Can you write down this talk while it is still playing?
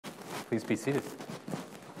Please be seated.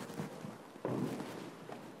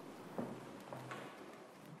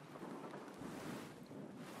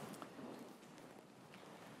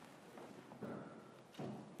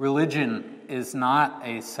 Religion is not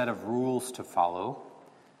a set of rules to follow,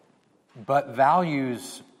 but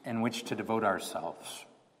values in which to devote ourselves.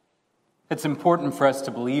 It's important for us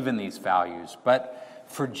to believe in these values, but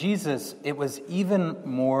for Jesus, it was even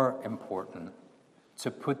more important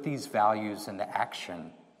to put these values into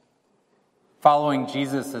action. Following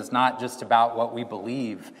Jesus is not just about what we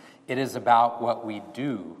believe, it is about what we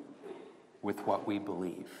do with what we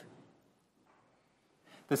believe.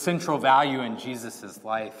 The central value in Jesus'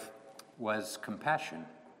 life was compassion.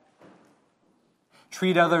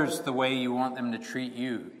 Treat others the way you want them to treat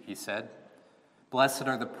you, he said. Blessed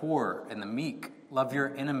are the poor and the meek. Love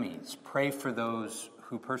your enemies. Pray for those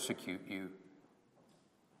who persecute you.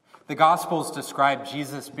 The Gospels describe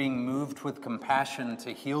Jesus being moved with compassion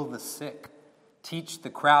to heal the sick, teach the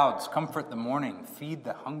crowds, comfort the mourning, feed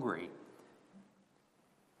the hungry.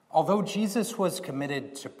 Although Jesus was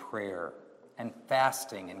committed to prayer and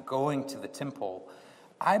fasting and going to the temple,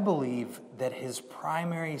 I believe that his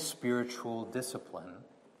primary spiritual discipline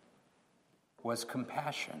was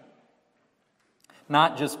compassion.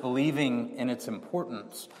 Not just believing in its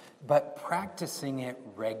importance, but practicing it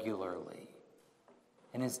regularly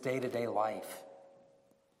in his day-to-day life.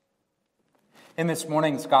 In this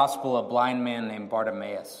morning's gospel, a blind man named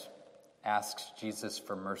Bartimaeus asks Jesus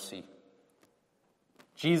for mercy.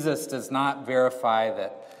 Jesus does not verify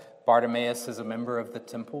that Bartimaeus is a member of the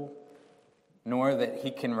temple, nor that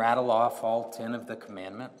he can rattle off all 10 of the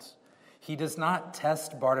commandments. He does not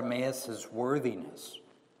test Bartimaeus' worthiness.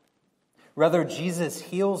 Rather, Jesus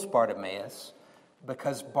heals Bartimaeus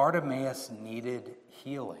because Bartimaeus needed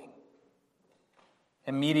healing.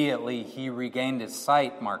 Immediately, he regained his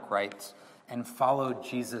sight, Mark writes, and followed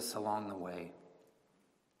Jesus along the way.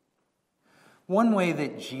 One way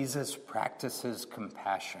that Jesus practices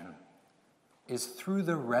compassion is through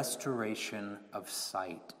the restoration of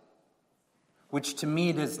sight, which to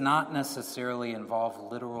me does not necessarily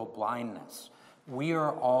involve literal blindness. We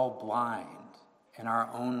are all blind in our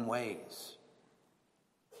own ways.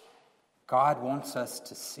 God wants us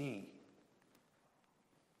to see.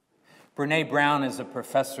 Brené Brown is a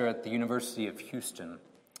professor at the University of Houston,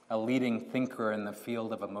 a leading thinker in the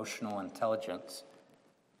field of emotional intelligence.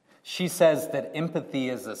 She says that empathy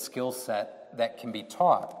is a skill set that can be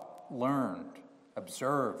taught, learned,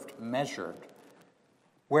 observed, measured,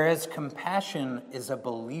 whereas compassion is a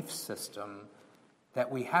belief system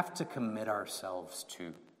that we have to commit ourselves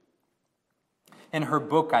to. In her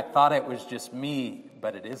book, I Thought It Was Just Me,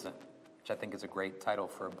 But It Isn't, which I think is a great title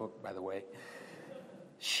for a book, by the way,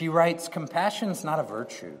 she writes, compassion's not a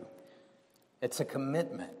virtue. It's a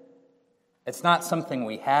commitment. It's not something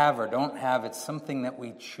we have or don't have. It's something that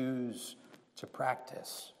we choose to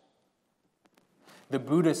practice. The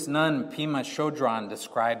Buddhist nun Pema Chodron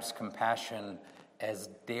describes compassion as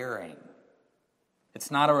daring. It's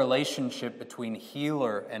not a relationship between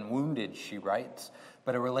healer and wounded, she writes,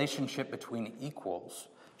 but a relationship between equals.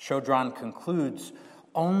 Chodron concludes,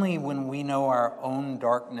 only when we know our own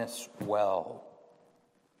darkness well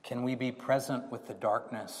can we be present with the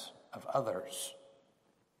darkness of others.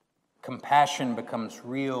 Compassion becomes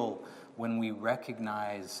real when we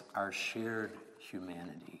recognize our shared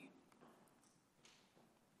humanity.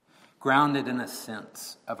 Grounded in a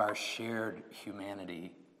sense of our shared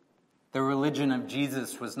humanity, the religion of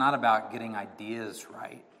Jesus was not about getting ideas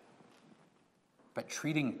right, but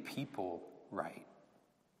treating people right.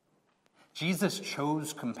 Jesus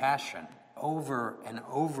chose compassion over and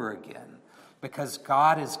over again because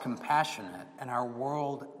God is compassionate and our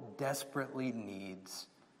world desperately needs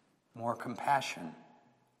more compassion.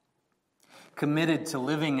 Committed to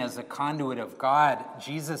living as a conduit of God,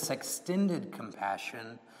 Jesus extended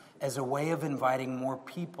compassion as a way of inviting more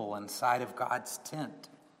people inside of God's tent.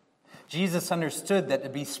 Jesus understood that to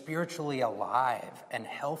be spiritually alive and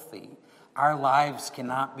healthy, our lives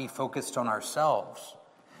cannot be focused on ourselves.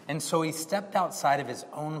 And so he stepped outside of his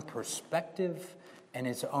own perspective and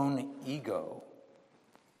his own ego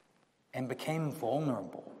and became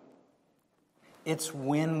vulnerable. It's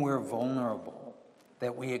when we're vulnerable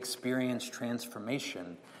that we experience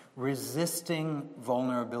transformation. Resisting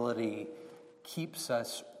vulnerability keeps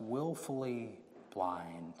us willfully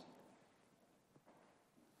blind.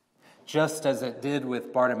 Just as it did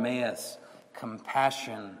with Bartimaeus,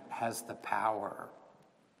 compassion has the power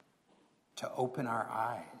to open our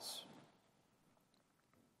eyes.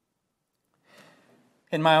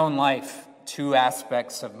 In my own life, two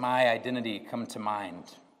aspects of my identity come to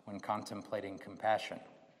mind when contemplating compassion.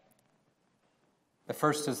 The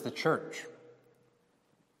first is the church.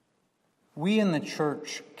 We in the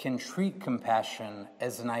church can treat compassion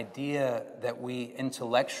as an idea that we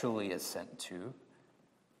intellectually assent to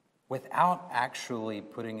without actually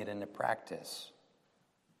putting it into practice.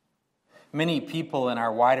 Many people in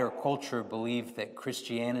our wider culture believe that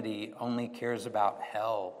Christianity only cares about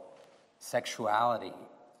hell, sexuality,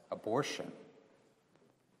 abortion.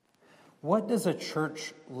 What does a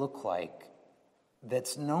church look like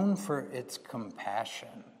that's known for its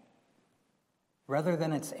compassion rather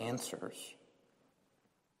than its answers?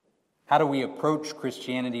 How do we approach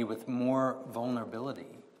Christianity with more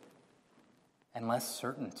vulnerability and less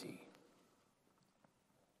certainty?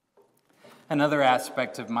 Another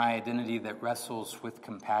aspect of my identity that wrestles with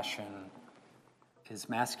compassion is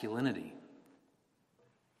masculinity.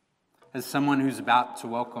 As someone who's about to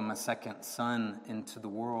welcome a second son into the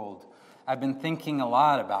world, I've been thinking a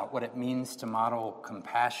lot about what it means to model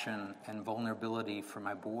compassion and vulnerability for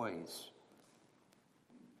my boys.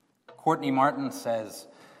 Courtney Martin says,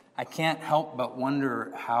 "I can't help but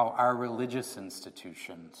wonder how our religious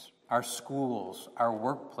institutions, our schools, our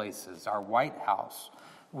workplaces, our White House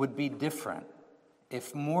would be different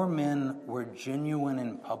if more men were genuine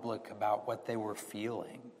in public about what they were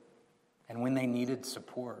feeling and when they needed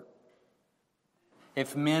support.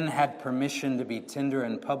 If men had permission to be tender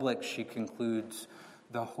in public," she concludes,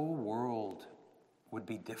 "the whole world would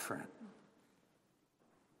be different."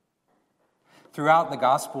 Throughout the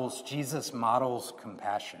Gospels, Jesus models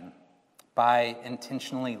compassion by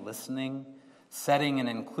intentionally listening, setting an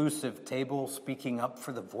inclusive table, speaking up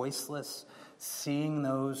for the voiceless, seeing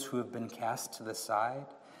those who have been cast to the side.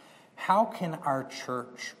 How can our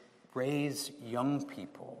church raise young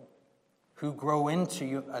people who grow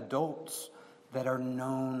into adults that are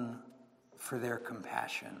known for their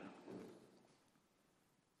compassion?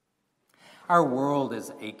 Our world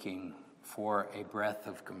is aching for a breath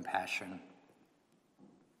of compassion.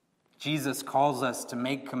 Jesus calls us to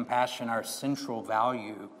make compassion our central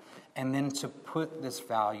value and then to put this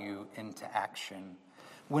value into action.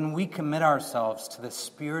 When we commit ourselves to the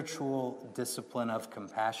spiritual discipline of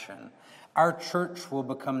compassion, our church will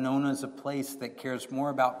become known as a place that cares more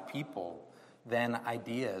about people than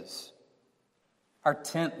ideas. Our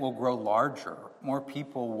tent will grow larger. More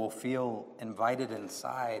people will feel invited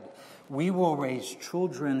inside. We will raise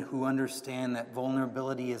children who understand that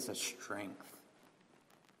vulnerability is a strength,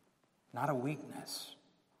 not a weakness.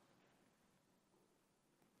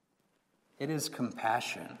 It is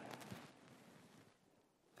compassion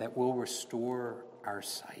that will restore our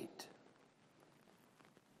sight.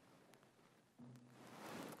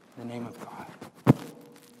 In the name of God,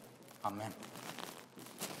 amen.